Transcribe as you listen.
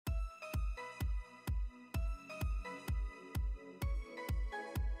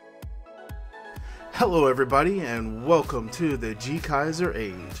Hello everybody and welcome to the GKaiser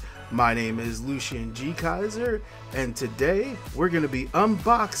AGE. My name is Lucian GKaiser and today we're going to be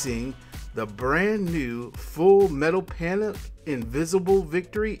unboxing the brand new Full Metal Panic Invisible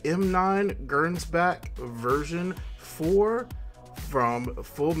Victory M9 Gernsback version 4 from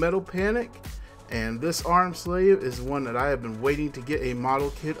Full Metal Panic. And this arm slave is one that I have been waiting to get a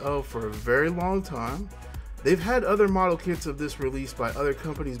model kit of for a very long time. They've had other model kits of this released by other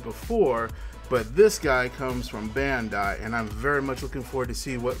companies before, but this guy comes from Bandai, and I'm very much looking forward to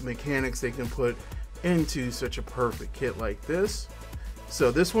see what mechanics they can put into such a perfect kit like this.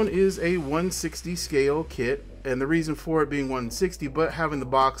 So this one is a 160 scale kit, and the reason for it being 160 but having the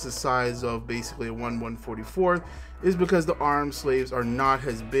box the size of basically a 1/144th is because the arm slaves are not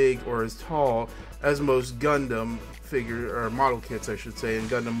as big or as tall as most Gundam figure or model kits, I should say, and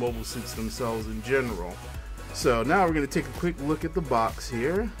Gundam mobile suits themselves in general. So now we're going to take a quick look at the box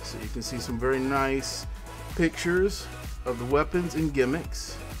here, so you can see some very nice pictures of the weapons and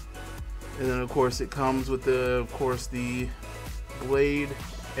gimmicks. And then of course it comes with the blade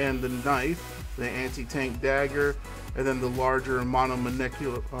and the knife, the anti-tank dagger, and then the larger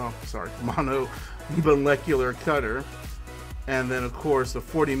monomolecular cutter, and then of course the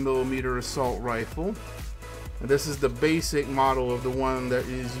 40mm assault rifle. And this is the basic model of the one that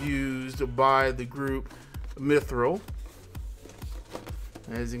is used by the group Mithril.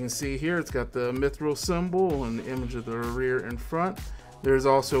 As you can see here, it's got the Mithril symbol and the image of the rear and front. There's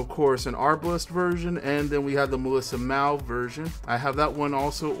also of course an Arbalest version, and then we have the Melissa Mao version. I have that one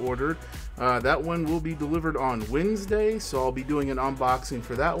also ordered. That one will be delivered on Wednesday, so I'll be doing an unboxing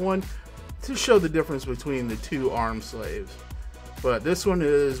for that one to show the difference between the two arm slaves. But this one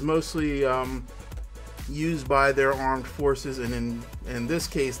is mostly used by their armed forces, and in this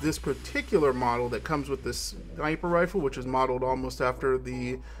case, this particular model that comes with this sniper rifle, which is modeled almost after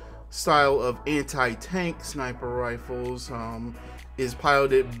the style of anti-tank sniper rifles, is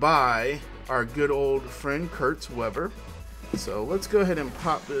piloted by our good old friend Kurtz Weber. So let's go ahead and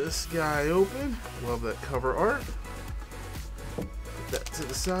pop this guy open. Love that cover art. Put that to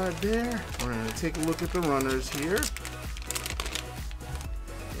the side there. We're going to take a look at the runners here.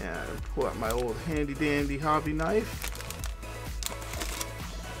 Yeah, pull out my old handy dandy hobby knife.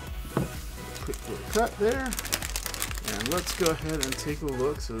 Quick little cut there. And let's go ahead and take a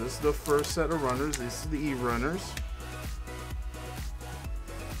look. So this is the first set of runners. This is the E-runners.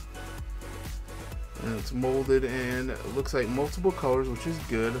 And it's molded in, it looks like multiple colors, which is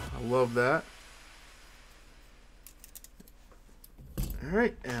good. I love that.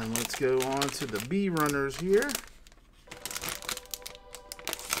 Alright, and let's go on to the B runners here.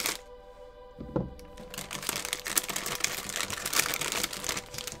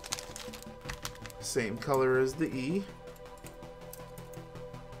 Same color as the E.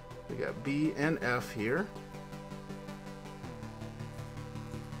 We got B and F here.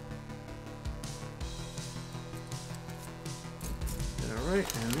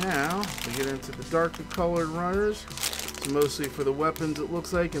 Alright, and now we get into the darker colored runners. It's mostly for the weapons, it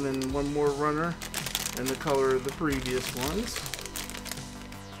looks like, and then one more runner in the color of the previous ones.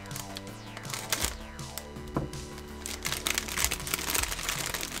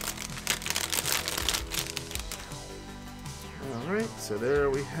 Alright, so there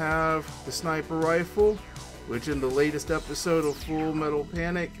we have the sniper rifle, which in the latest episode of Full Metal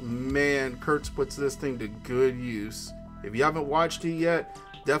Panic, man, Kurtz puts this thing to good use. If you haven't watched it yet,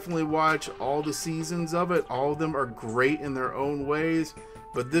 definitely watch all the seasons of it. All of them are great in their own ways,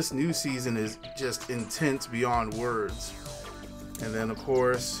 but this new season is just intense beyond words. And then of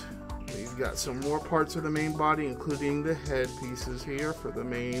course, we've got some more parts of the main body, including the head pieces here for the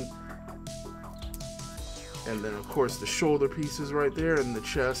main. And then of course the shoulder pieces right there and the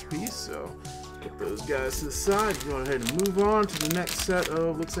chest piece. So put those guys to the side. Go ahead and move on to the next set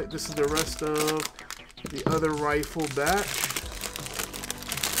of, looks like this is the rest of the other rifle batch.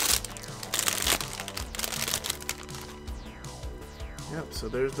 Yep, so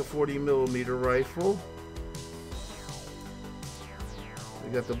there's the 40mm rifle. We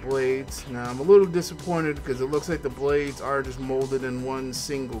got the blades. Now I'm a little disappointed because it looks like the blades are just molded in one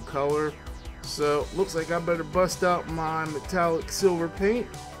single color. So looks like I better bust out my metallic silver paint.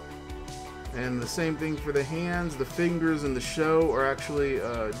 And the same thing for the hands. The fingers and the show are actually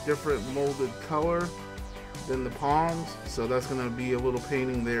a different molded color than the palms, so that's going to be a little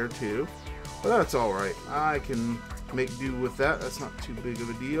painting there too, but that's alright. I can make do with that. That's not too big of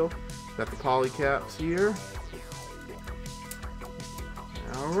a deal. Got the poly caps here.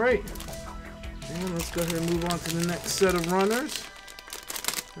 Alright, and let's go ahead and move on to the next set of runners.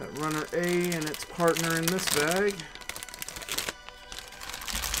 Got runner A and its partner in this bag.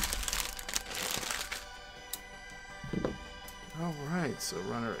 Alright, so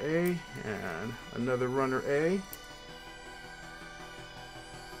runner A and another runner A.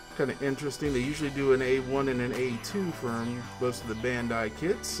 Kind of interesting. They usually do an A1 and an A2 for most of the Bandai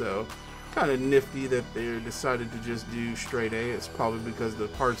kits, so kind of nifty that they decided to just do straight A. It's probably because the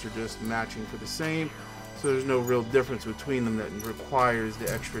parts are just matching for the same, so there's no real difference between them that requires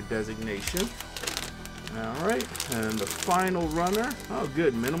the extra designation. Alright, and the final runner. Oh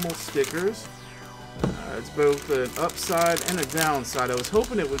good, minimal stickers. It's both an upside and a downside. I was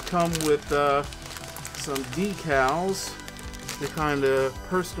hoping it would come with some decals to kind of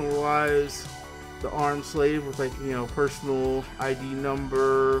personalize the Armslave with, like, you know, personal ID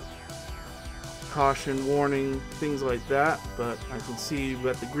number, caution, warning, things like that. But I can see you've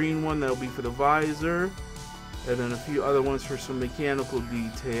got the green one that'll be for the visor, and then a few other ones for some mechanical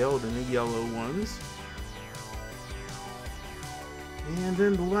detail, then the yellow ones. And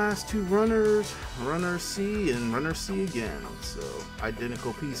then the last two runners, runner C and runner C again. So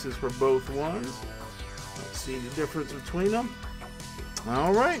identical pieces for both ones. Let's see the difference between them.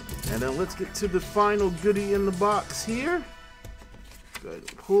 Alright, and then let's get to the final goodie in the box here. Go ahead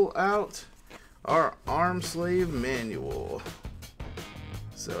and pull out our Armslave manual.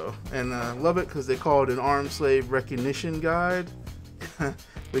 So, and I love it because they call it an Armslave recognition guide.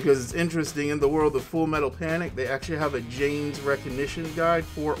 Because it's interesting, in the world of Full Metal Panic, they actually have a Jane's recognition guide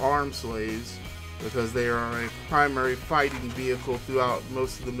for Armslaves, because they are a primary fighting vehicle throughout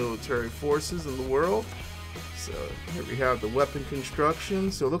most of the military forces in the world. So here we have the weapon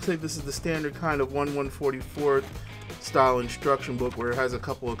construction. So it looks like this is the standard kind of 1/144 style instruction book, where it has a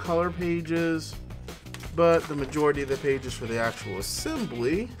couple of color pages, but the majority of the pages for the actual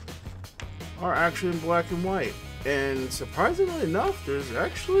assembly are actually in black and white. And surprisingly enough, there's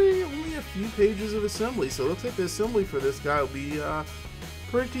actually only a few pages of assembly. So it looks like the assembly for this guy will be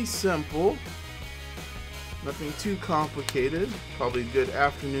pretty simple. Nothing too complicated. Probably a good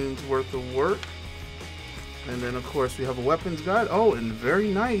afternoon's worth of work. And then of course we have a weapons guide. Oh, and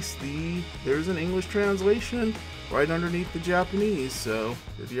very nice, there's an English translation right underneath the Japanese. So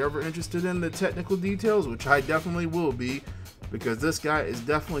if you're ever interested in the technical details, which I definitely will be, because this guy is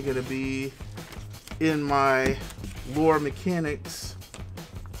definitely going to be in my lore mechanics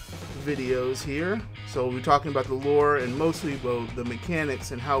videos here. So we're talking about the lore and mostly, well, the mechanics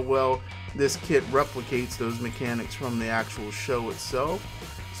and how well this kit replicates those mechanics from the actual show itself.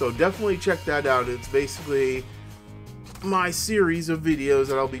 So definitely check that out. It's basically my series of videos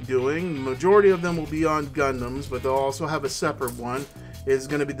that I'll be doing. The majority of them will be on Gundams, but they'll also have a separate one. It's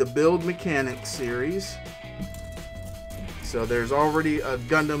going to be the Build Mechanics series. So there's already a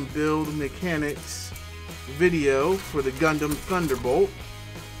Gundam Build Mechanics video for the Gundam Thunderbolt.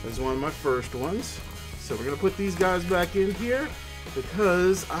 That's one of my first ones. So we're going to put these guys back in here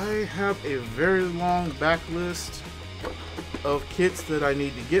because I have a very long backlist of kits that I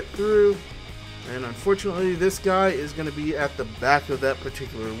need to get through, and unfortunately this guy is going to be at the back of that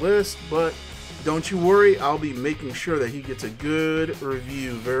particular list, but don't you worry, I'll be making sure that he gets a good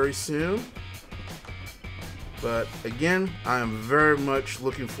review very soon. But again, I am very much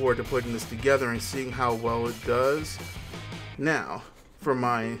looking forward to putting this together and seeing how well it does. Now, for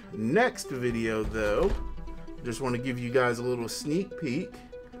my next video though, I just want to give you guys a little sneak peek.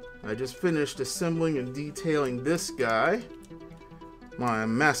 I just finished assembling and detailing this guy, my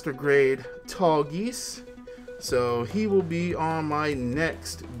master grade Tall Geese. So he will be on my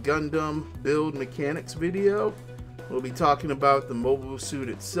next Gundam Build Mechanics video. We'll be talking about the mobile suit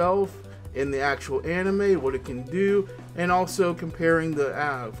itself in the actual anime, what it can do, and also comparing the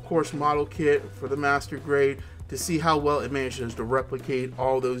of course model kit for the master grade to see how well it manages to replicate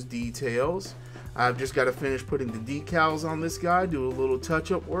all those details. I've just got to finish putting the decals on this guy, do a little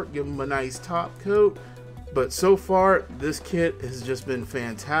touch-up work, give him a nice top coat. But so far this kit has just been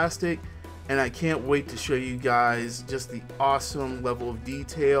fantastic, and I can't wait to show you guys just the awesome level of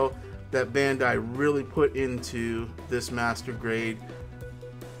detail that Bandai really put into this master grade.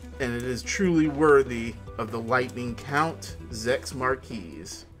 And it is truly worthy of the Lightning Count Zex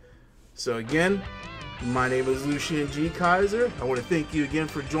Marquise. So again, my name is Lucien GKaiser. I want to thank you again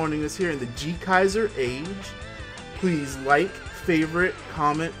for joining us here in the GKaiser Age. Please like, favorite,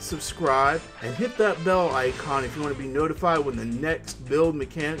 comment, subscribe, and hit that bell icon if you want to be notified when the next Build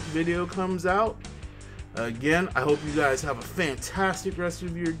Mechanics video comes out. Again, I hope you guys have a fantastic rest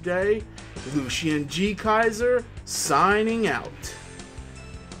of your day. Lucien GKaiser signing out.